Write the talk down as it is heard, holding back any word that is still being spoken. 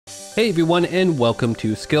Hey everyone, and welcome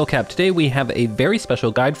to SkillCapped. Today we have a very special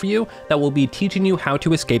guide for you that will be teaching you how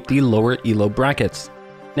to escape the lower elo brackets.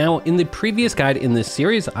 Now, in the previous guide in this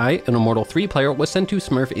series, I, an Immortal 3 player, was sent to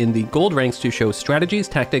Smurf in the gold ranks to show strategies,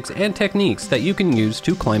 tactics, and techniques that you can use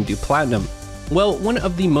to climb to platinum. Well, one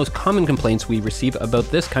of the most common complaints we receive about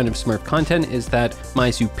this kind of Smurf content is that my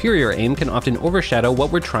superior aim can often overshadow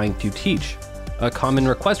what we're trying to teach. A common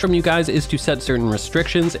request from you guys is to set certain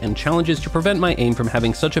restrictions and challenges to prevent my aim from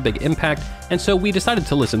having such a big impact, and so we decided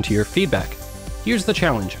to listen to your feedback. Here's the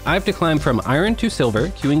challenge. I have to climb from iron to silver,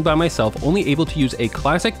 queuing by myself, only able to use a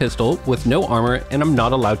classic pistol with no armor, and I'm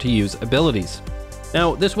not allowed to use abilities.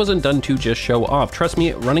 Now, this wasn't done to just show off. Trust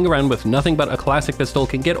me, running around with nothing but a classic pistol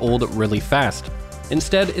can get old really fast.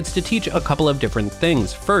 Instead, it's to teach a couple of different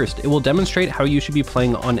things. First, it will demonstrate how you should be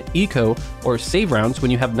playing on eco or save rounds when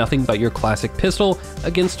you have nothing but your classic pistol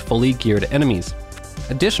against fully geared enemies.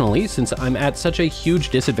 Additionally, since I'm at such a huge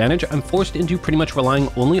disadvantage, I'm forced into pretty much relying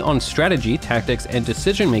only on strategy, tactics, and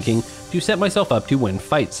decision making to set myself up to win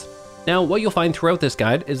fights. Now, what you'll find throughout this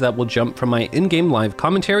guide is that we'll jump from my in-game live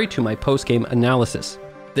commentary to my post-game analysis.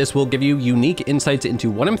 This will give you unique insights into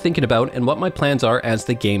what I'm thinking about and what my plans are as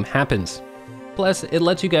the game happens. Plus, it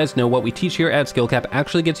lets you guys know what we teach here at SkillCapped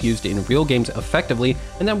actually gets used in real games effectively,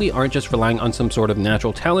 and that we aren't just relying on some sort of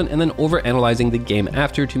natural talent and then overanalyzing the game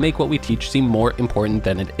after to make what we teach seem more important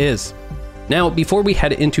than it is. Now, before we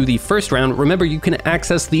head into the first round, remember you can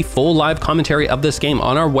access the full live commentary of this game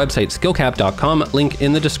on our website, skillcapped.com, link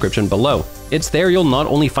in the description below. It's there you'll not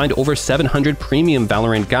only find over 700 premium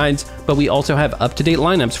Valorant guides, but we also have up-to-date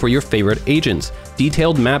lineups for your favorite agents,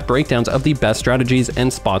 detailed map breakdowns of the best strategies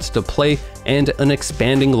and spots to play, and an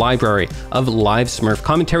expanding library of live Smurf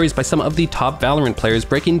commentaries by some of the top Valorant players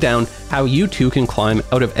breaking down how you too can climb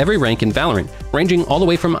out of every rank in Valorant, ranging all the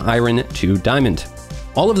way from Iron to Diamond.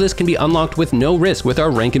 All of this can be unlocked with no risk with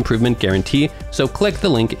our rank improvement guarantee, so click the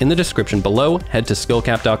link in the description below, head to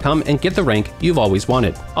skillcapped.com, and get the rank you've always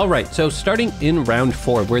wanted. Alright, so starting in round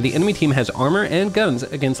 4, where the enemy team has armor and guns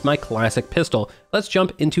against my classic pistol, let's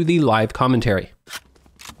jump into the live commentary.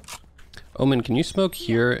 Omen, can you smoke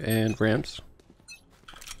here and ramps?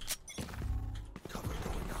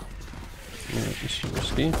 Yeah, this is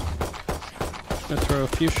risky. I'm gonna throw a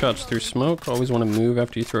few shots through smoke. Always want to move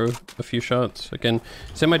after you throw a few shots. Again,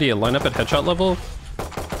 same idea, line up at headshot level,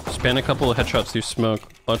 span a couple of headshots through smoke.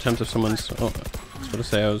 A lot of times if someone's... Oh, I was about to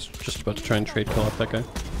say I was just about to try and trade kill off that guy.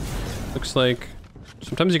 Looks like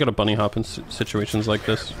sometimes you gotta bunny hop in situations like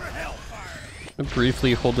this. I'm gonna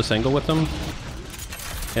briefly hold this angle with them.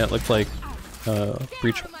 Yeah, it looked like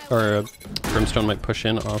Breach or Brimstone might push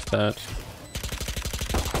in off that.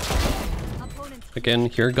 Again,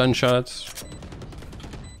 here gunshots.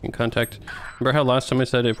 In contact. Remember how last time I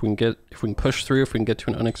said if we can push through, if we can get to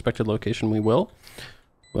an unexpected location, we will?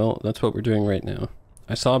 Well, that's what we're doing right now.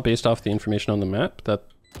 I saw based off the information on the map that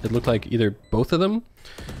it looked like either both of them.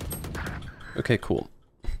 Okay, cool.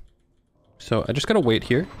 So I just gotta wait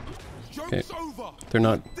here. Okay, they're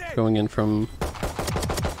not going in from...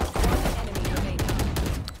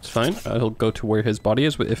 It's fine, I'll go to where his body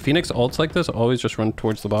is. If Phoenix ults like this, always just run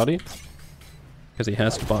towards the body. Because he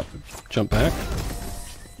has to jump back.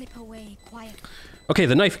 Okay,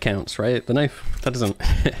 the knife counts, right? The knife, that doesn't...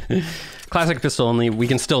 Classic pistol only, we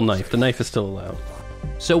can still knife. The knife is still allowed.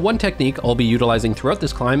 So one technique I'll be utilizing throughout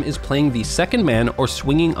this climb is playing the second man or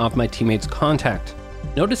swinging off my teammate's contact.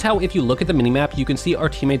 Notice how if you look at the minimap, you can see our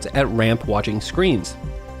teammates at ramp watching screens.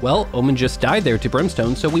 Well, Omen just died there to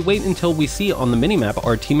Brimstone, so we wait until we see on the minimap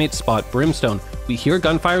our teammates spot Brimstone. We hear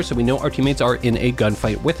gunfire, so we know our teammates are in a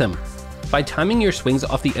gunfight with him. By timing your swings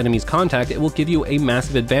off the enemy's contact, it will give you a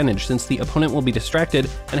massive advantage since the opponent will be distracted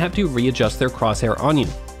and have to readjust their crosshair on you.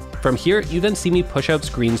 From here, you then see me push out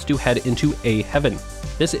screens to head into A heaven.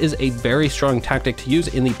 This is a very strong tactic to use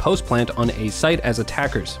in the post plant on A site as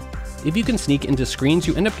attackers. If you can sneak into screens,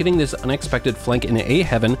 you end up getting this unexpected flank in A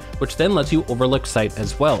heaven, which then lets you overlook site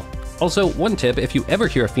as well. Also, one tip, if you ever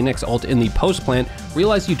hear a Phoenix ult in the post plant,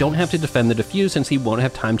 realize you don't have to defend the defuse since he won't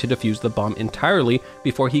have time to defuse the bomb entirely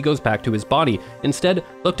before he goes back to his body. Instead,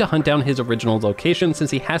 look to hunt down his original location since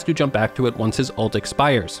he has to jump back to it once his ult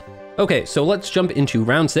expires. Okay, so let's jump into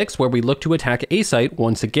round 6 where we look to attack A site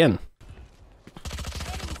once again.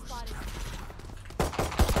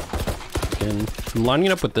 Again, I'm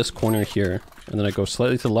lining up with this corner here, and then I go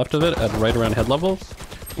slightly to the left of it at right around head level,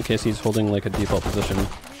 in case he's holding like a default position.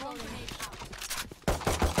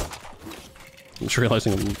 I'm just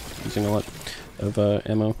realizing I'm using a lot of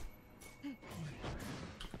ammo.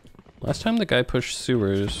 Last time the guy pushed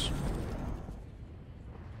sewers.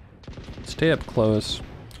 Stay up close.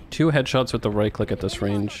 2 headshots with the right click at this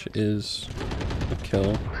range is a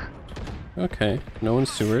kill. Okay, no one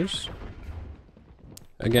sewers.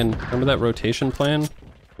 Again, remember that rotation plan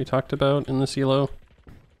we talked about in this elo?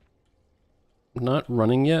 I'm not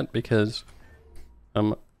running yet because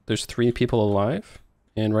there's 3 people alive,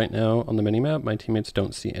 and right now on the minimap, my teammates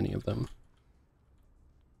don't see any of them.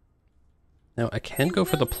 Now I can go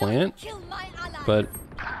for the plant, but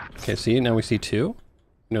okay, see, now we see 2. You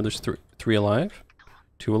know, there's 3 alive,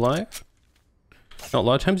 2 alive. Now, a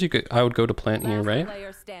lot of times I would go to plant here, right?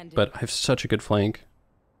 But I have such a good flank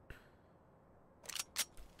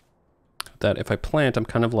that if I plant, I'm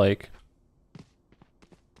kind of like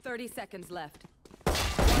 30 seconds left.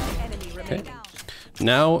 Okay.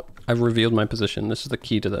 Now I've revealed my position. This is the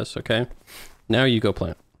key to this, okay? Now you go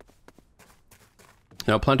plant.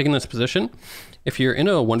 Now planting in this position, if you're in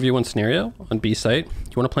a 1v1 scenario on B site,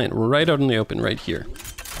 you want to plant right out in the open right here,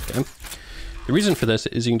 okay? The reason for this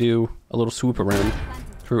is you can do a little swoop around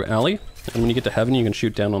through alley, and when you get to heaven, you can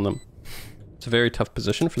shoot down on them. It's a very tough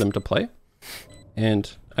position for them to play,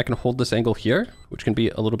 and I can hold this angle here, which can be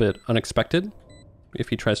a little bit unexpected if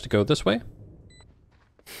he tries to go this way.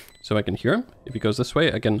 So I can hear him. If he goes this way,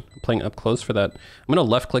 again, I'm playing up close for that. I'm gonna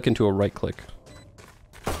left click into a right click.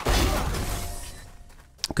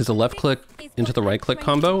 Because the left click into the right click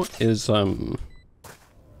combo is,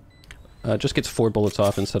 just gets 4 bullets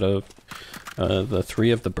off instead of the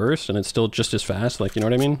 3 of the burst, and it's still just as fast, like, you know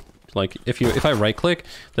what I mean? Like, if I right click,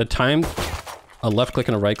 the time a left click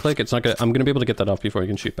and a right click, it's not gonna, I'm gonna be able to get that off before I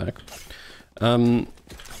can shoot back.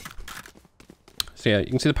 So yeah, you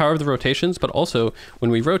can see the power of the rotations, but also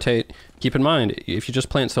when we rotate, keep in mind, if you just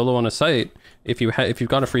plant solo on a site, if you've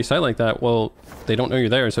got a free site like that, well, they don't know you're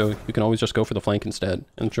there, so you can always just go for the flank instead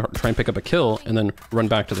and try and pick up a kill and then run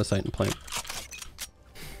back to the site and plant.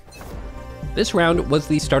 This round was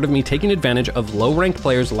the start of me taking advantage of low-ranked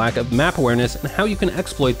players' lack of map awareness and how you can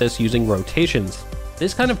exploit this using rotations.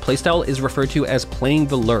 This kind of playstyle is referred to as playing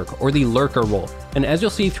the lurk, or the lurker role, and as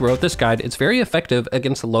you'll see throughout this guide, it's very effective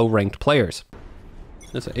against low-ranked players.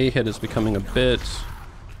 This A hit is becoming a bit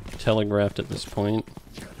telegraphed at this point.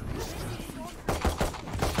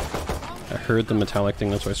 I heard the metallic thing,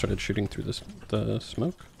 that's why I started shooting through the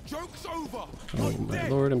smoke. Oh my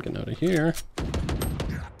lord, I'm getting out of here.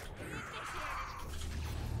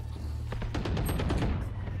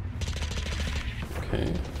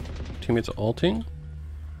 Okay, teammates ulting.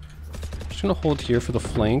 Just gonna hold here for the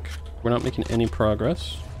flank. We're not making any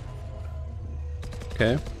progress.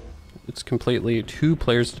 Okay. It's completely 2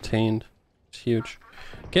 players detained. It's huge.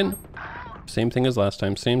 Again, same thing as last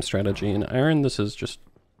time, same strategy. In Iron, this is just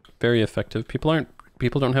very effective. People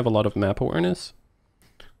don't have a lot of map awareness.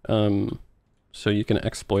 So you can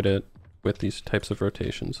exploit it with these types of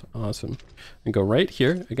rotations. Awesome. And go right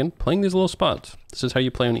here, again, playing these little spots. This is how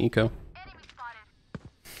you play on eco.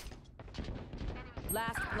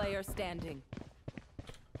 Last player standing.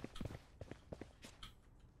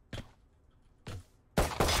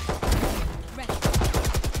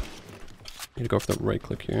 Need to go for the right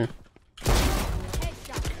click here.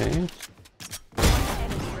 Okay.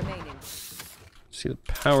 See the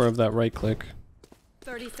power of that right click.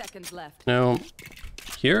 30 seconds left. Now,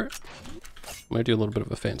 here, I'm gonna do a little bit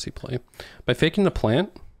of a fancy play. By faking the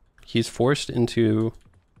plant, he's forced into,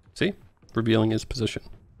 see, revealing his position.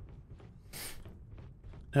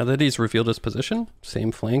 Now that he's revealed his position,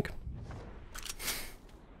 same flank.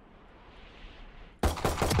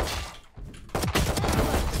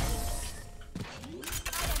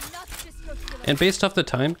 And based off the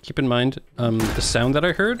time, keep in mind, the sound that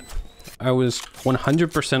I heard, I was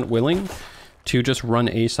 100% willing to just run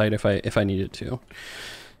A side if I needed to.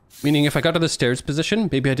 Meaning if I got to the stairs position,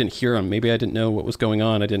 maybe I didn't hear him, maybe I didn't know what was going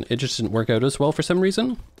on, it just didn't work out as well for some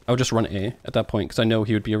reason, I would just run A at that point, because I know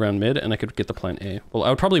he would be around mid and I could get the plant A. Well, I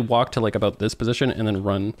would probably walk to like about this position and then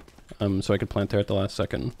run, so I could plant there at the last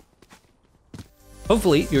second.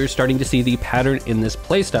 Hopefully, you're starting to see the pattern in this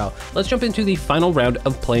playstyle. Let's jump into the final round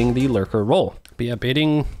of playing the lurker role. But yeah,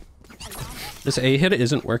 baiting this A hit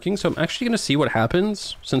isn't working, so I'm actually going to see what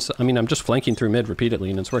happens, since, I mean, I'm just flanking through mid repeatedly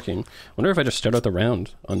and it's working. I wonder if I just start out the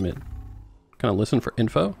round on mid. Kind of listen for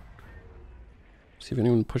info. See if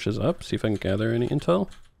anyone pushes up, see if I can gather any intel.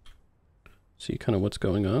 See kind of what's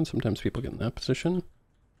going on. Sometimes people get in that position.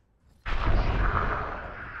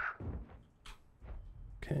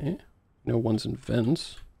 Okay. No one's in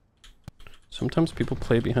vents. Sometimes people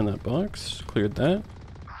play behind that box. Cleared that.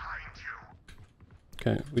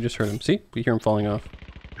 Okay, we just heard him. See? We hear him falling off.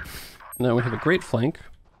 Now we have a great flank.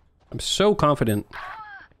 I'm so confident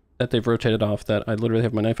that they've rotated off that I literally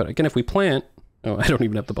have my knife out. Again, if we plant... Oh, I don't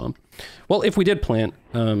even have the bomb. Well, if we did plant,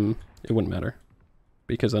 it wouldn't matter.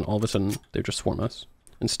 Because then all of a sudden, they just swarm us.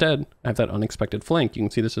 Instead, I have that unexpected flank. You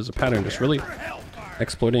can see this as a pattern, just really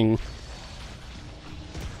exploiting.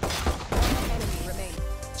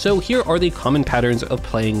 So here are the common patterns of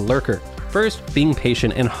playing Lurker. First, being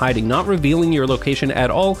patient and hiding, not revealing your location at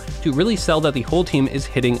all to really sell that the whole team is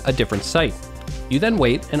hitting a different site. You then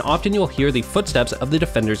wait, and often you'll hear the footsteps of the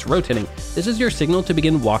defenders rotating. This is your signal to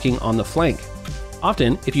begin walking on the flank.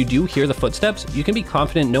 Often, if you do hear the footsteps, you can be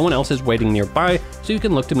confident no one else is waiting nearby, so you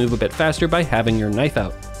can look to move a bit faster by having your knife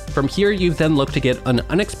out. From here, you then look to get an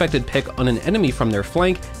unexpected pick on an enemy from their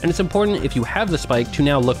flank, and it's important if you have the spike to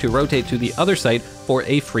now look to rotate to the other site for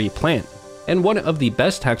a free plant. And one of the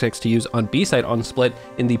best tactics to use on B site on split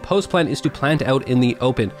in the post plant is to plant out in the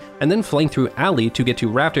open, and then flank through alley to get to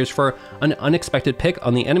rafters for an unexpected pick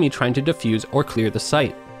on the enemy trying to defuse or clear the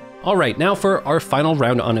site. Alright, now for our final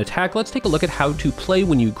round on attack, let's take a look at how to play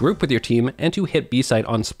when you group with your team and to hit B site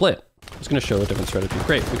on split. I'm just going to show a different strategy.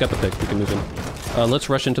 Great, we got the pick, we can move in. Let's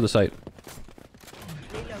rush into the site.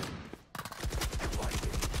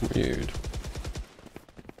 Weird.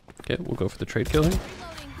 Okay, we'll go for the trade kill here.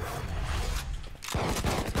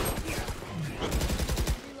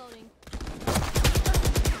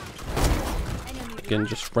 Again,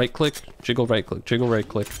 just right click, jiggle right click, jiggle right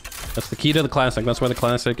click. That's the key to the classic. That's why the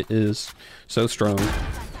classic is so strong.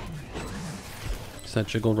 It's that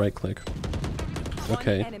jiggle right click.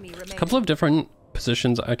 Okay, a couple of different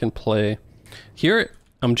positions I can play. Here,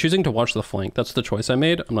 I'm choosing to watch the flank. That's the choice I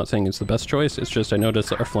made. I'm not saying it's the best choice. It's just I noticed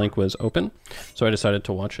that our flank was open, so I decided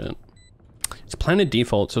to watch it. It's planted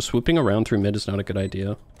default, so swooping around through mid is not a good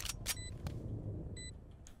idea.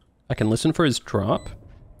 I can listen for his drop.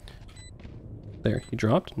 There, he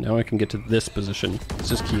dropped. Now I can get to this position.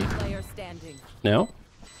 This is key. Now,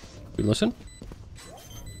 we listen.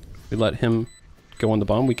 We let him go on the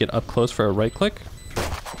bomb. We get up close for a right click.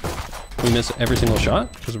 We miss every single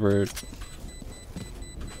shot because we're...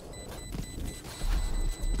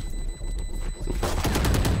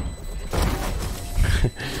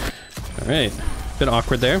 Alright, bit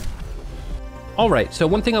awkward there. Alright, so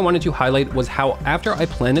one thing I wanted to highlight was how after I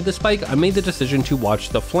planted the spike, I made the decision to watch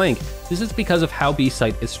the flank. This is because of how B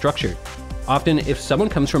site is structured. Often, if someone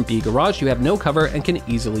comes from B garage, you have no cover and can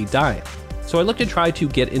easily die. So I look to try to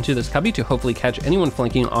get into this cubby to hopefully catch anyone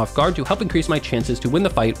flanking off guard to help increase my chances to win the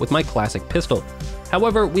fight with my classic pistol.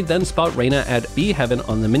 However, we then spot Reyna at B heaven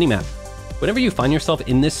on the minimap. Whenever you find yourself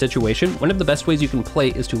in this situation, one of the best ways you can play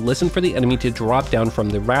is to listen for the enemy to drop down from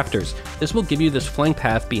the rafters. This will give you this flank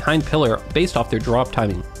path behind pillar based off their drop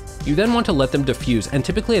timing. You then want to let them defuse, and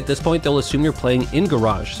typically at this point they'll assume you're playing in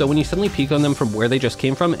garage, so when you suddenly peek on them from where they just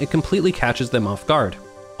came from, it completely catches them off guard.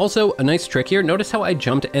 Also, a nice trick here, notice how I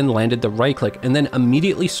jumped and landed the right click, and then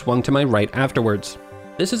immediately swung to my right afterwards.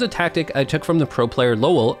 This is a tactic I took from the pro player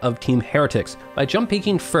Lowell of Team Heretics. By jump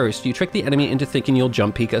peeking first, you trick the enemy into thinking you'll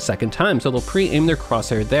jump peek a second time, so they'll pre-aim their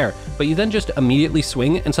crosshair there, but you then just immediately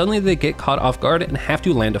swing and suddenly they get caught off guard and have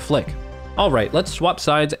to land a flick. Alright, let's swap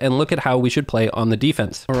sides and look at how we should play on the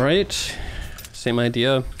defense. Alright, same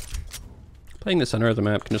idea. Playing the center of the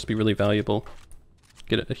map can just be really valuable.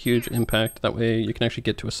 Get a huge impact, that way you can actually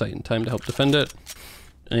get to a site in time to help defend it.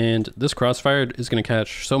 And this crossfire is going to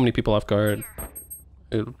catch so many people off guard.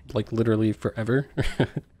 Like literally forever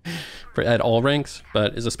at all ranks,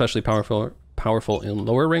 but is especially powerful in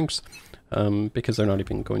lower ranks because they're not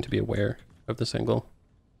even going to be aware of this angle.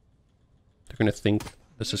 They're going to think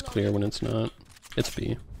this is clear when it's not. It's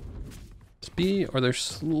B. It's B, or they're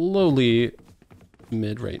slowly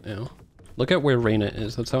mid right now. Look at where Reyna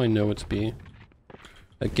is. That's how I know it's B.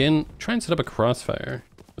 Again, try and set up a crossfire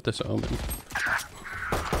with this omen.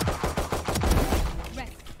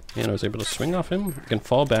 And I was able to swing off him. You can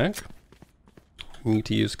fall back. You need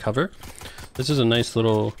to use cover. This is a nice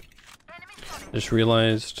little... I just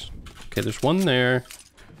realized... Okay, there's one there.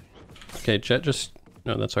 Okay, Jet just...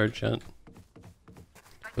 No, that's our Jet.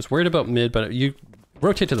 I was worried about mid, but you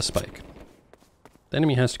rotate to the spike. The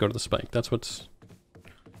enemy has to go to the spike. That's what's...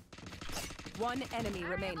 One enemy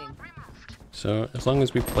remaining. So, as long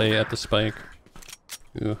as we play at the spike...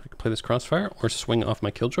 Ooh, I can play this crossfire or swing off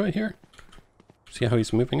my killjoy here. See how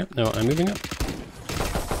he's moving up? No, I'm moving up.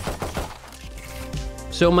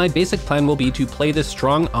 So my basic plan will be to play this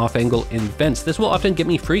strong off angle in vents. This will often get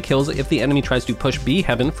me free kills if the enemy tries to push B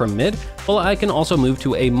heaven from mid, while I can also move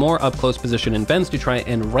to a more up close position in vents to try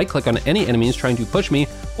and right click on any enemies trying to push me,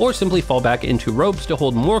 or simply fall back into ropes to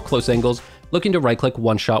hold more close angles, looking to right click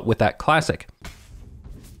one shot with that classic.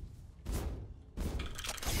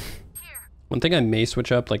 One thing I may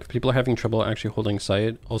switch up, like if people are having trouble actually holding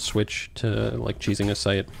sight, I'll switch to like cheesing a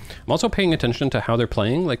sight. I'm also paying attention to how they're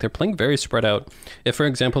playing. Like they're playing very spread out. If for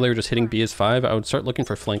example, they were just hitting B as 5, I would start looking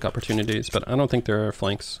for flank opportunities, but I don't think there are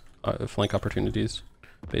flank opportunities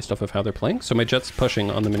based off of how they're playing. So my Jett's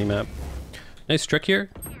pushing on the minimap. Nice trick here.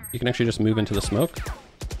 You can actually just move into the smoke.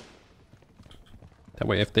 That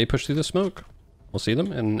way, if they push through the smoke, we'll see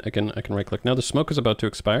them. And again, I can right click. Now the smoke is about to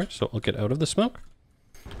expire, so I'll get out of the smoke.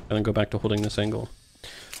 And then go back to holding this angle.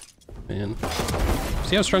 Man.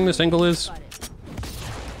 See how strong this angle is?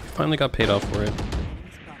 Finally got paid off for it.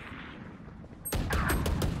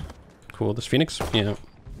 Cool. This Phoenix? Yeah.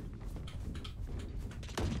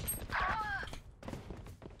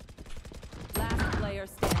 Last player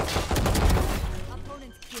standing.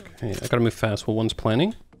 Okay, I gotta move fast while one's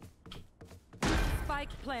planning. Spike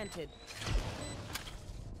planted.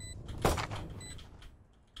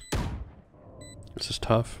 This is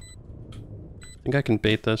tough. I think I can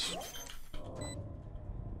bait this.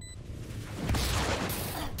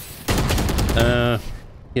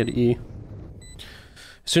 He had E.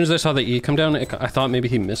 As soon as I saw the E come down, I thought maybe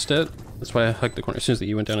he missed it. That's why I hugged the corner. As soon as the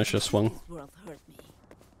E went down, I should have swung. I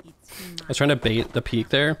was trying to bait the peek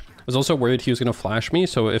there. I was also worried he was going to flash me,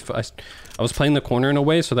 so if I was playing the corner in a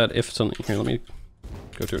way so that if something... Here, let me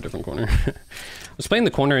go to a different corner. I was playing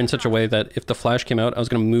the corner in such a way that if the flash came out, I was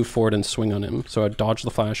going to move forward and swing on him. So I'd dodge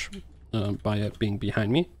the flash by it being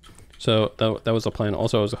behind me. So that was the plan.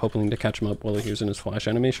 Also, I was hoping to catch him up while he was in his flash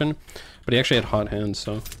animation. But he actually had hot hands,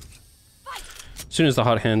 so... As soon as the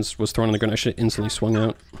hot hands was thrown on the ground, I should have instantly swung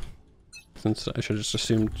out. Since I should have just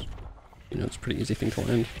assumed, you know, it's a pretty easy thing to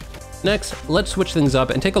land. Next, let's switch things up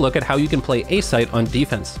and take a look at how you can play A site on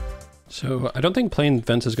defense. So I don't think playing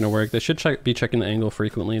vents is going to work. They should be checking the angle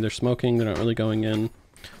frequently. They're smoking, they're not really going in.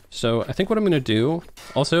 So I think what I'm going to do,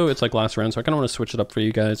 also it's like last round, so I kind of want to switch it up for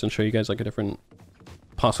you guys and show you guys like a different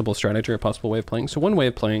possible strategy or possible way of playing. So one way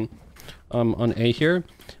of playing on A here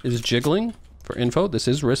is jiggling for info. This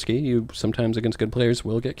is risky. You sometimes against good players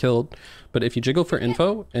will get killed. But if you jiggle for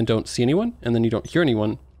info and don't see anyone and then you don't hear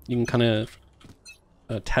anyone, you can kind of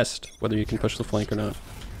test whether you can push the flank or not.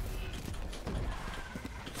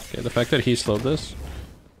 Okay, the fact that he slowed this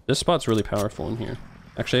spot's really powerful in here.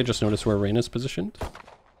 Actually, I just noticed where Reyna's positioned.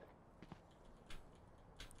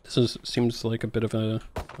 This seems like a bit of a...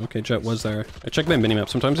 Okay, Jett was there. I checked my minimap.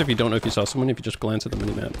 Sometimes if you don't know if you saw someone, if you just glance at the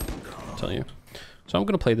minimap, I'll tell you. So I'm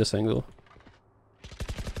going to play this angle.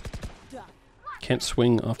 Can't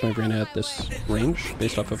swing off my Reyna at this range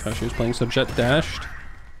based off of how she was playing. So Jett dashed.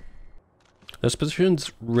 This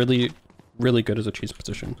position's really, really good as a cheese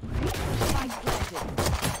position.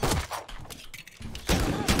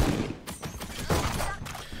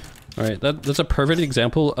 Alright, that's a perfect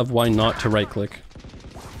example of why not to right click.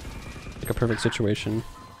 Like a perfect situation.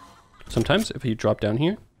 Sometimes if you drop down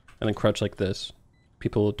here and then crouch like this,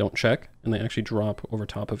 people don't check and they actually drop over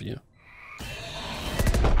top of you.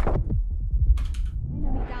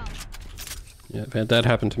 Yeah, I've had that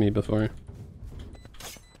happen to me before.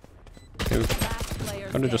 Okay,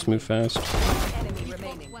 gotta just move fast.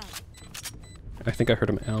 I think I heard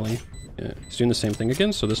him alley. Yeah, he's doing the same thing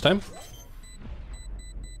again, so this time.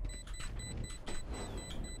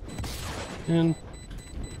 And...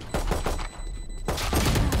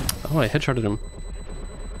 Oh, I headshotted him.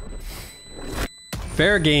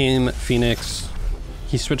 Fair game, Phoenix.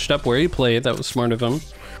 He switched up where he played, that was smart of him.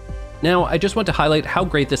 Now, I just want to highlight how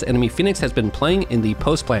great this enemy Phoenix has been playing in the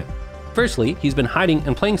post plant. Firstly, he's been hiding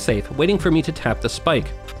and playing safe, waiting for me to tap the spike.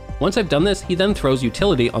 Once I've done this, he then throws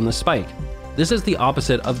utility on the spike. This is the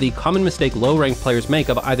opposite of the common mistake low-ranked players make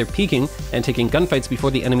of either peeking and taking gunfights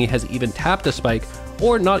before the enemy has even tapped a spike,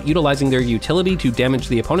 or not utilizing their utility to damage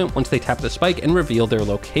the opponent once they tap the spike and reveal their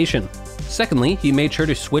location. Secondly, he made sure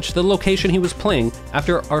to switch the location he was playing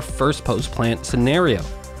after our first post plant scenario.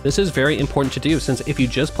 This is very important to do, since if you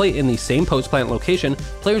just play in the same post plant location,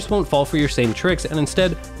 players won't fall for your same tricks and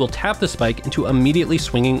instead will tap the spike into immediately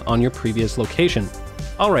swinging on your previous location.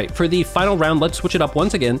 Alright, for the final round, let's switch it up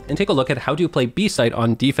once again and take a look at how to play B site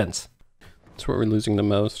on defense. That's where we're losing the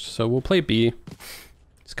most, so we'll play B.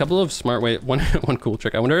 There's a couple of smart ways. One cool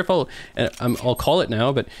trick. I wonder if I'll call it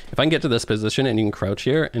now, but if I can get to this position and you can crouch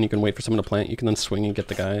here and you can wait for someone to plant, you can then swing and get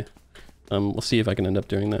the guy. We'll see if I can end up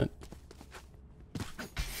doing that.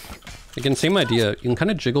 Again, same idea. You can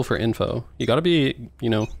kind of jiggle for info. You gotta be, you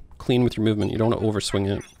know, clean with your movement. You don't want to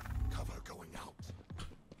overswing it.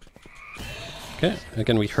 Okay,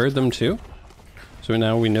 again, we heard them too. So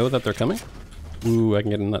now we know that they're coming. Ooh, I can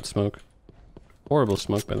get in that smoke. Horrible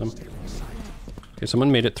smoke by them. Okay,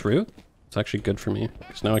 someone made it through. It's actually good for me,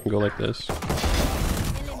 because now I can go like this.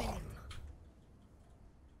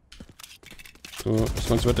 Oh,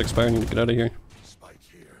 smoke's about to expire. I need to get out of here.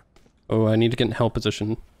 Oh, I need to get in hell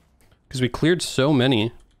position. Because we cleared so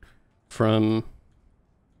many from...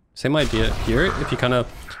 Same idea here, if you kind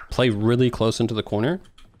of play really close into the corner.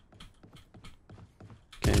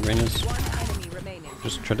 Okay, Reyna's...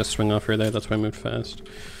 Just try to swing off her there, that's why I moved fast.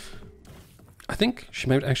 I think she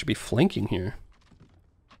might actually be flanking here.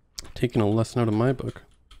 Taking a lesson out of my book.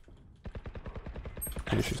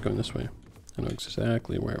 Okay, she's going this way. I know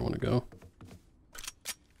exactly where I want to go.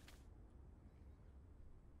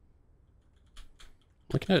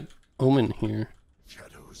 Looking at Omen here.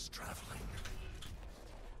 Shadows traveling.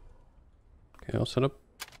 Okay, I'll set up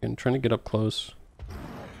and trying to get up close.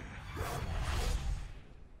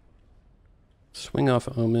 Swing off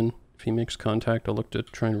Omen. If he makes contact, I'll look to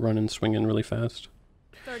try and run and swing in really fast.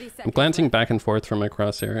 I'm glancing back and forth from my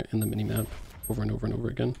crosshair in the minimap over and over and over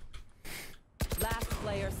again. Last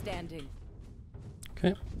player standing.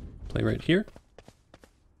 Okay, play right here.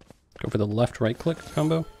 Go for the left-right click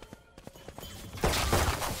combo.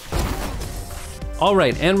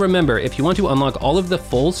 Alright, and remember, if you want to unlock all of the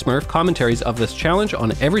full Smurf commentaries of this challenge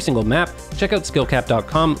on every single map, check out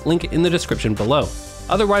SkillCapped.com, link in the description below.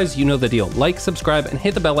 Otherwise, you know the deal. Like, subscribe, and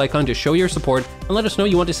hit the bell icon to show your support, and let us know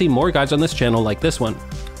you want to see more guides on this channel like this one.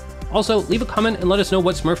 Also, leave a comment and let us know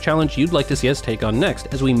what Smurf challenge you'd like to see us take on next,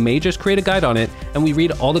 as we may just create a guide on it, and we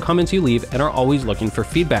read all the comments you leave and are always looking for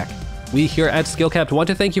feedback. We here at SkillCapped want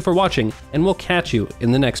to thank you for watching, and we'll catch you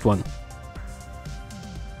in the next one.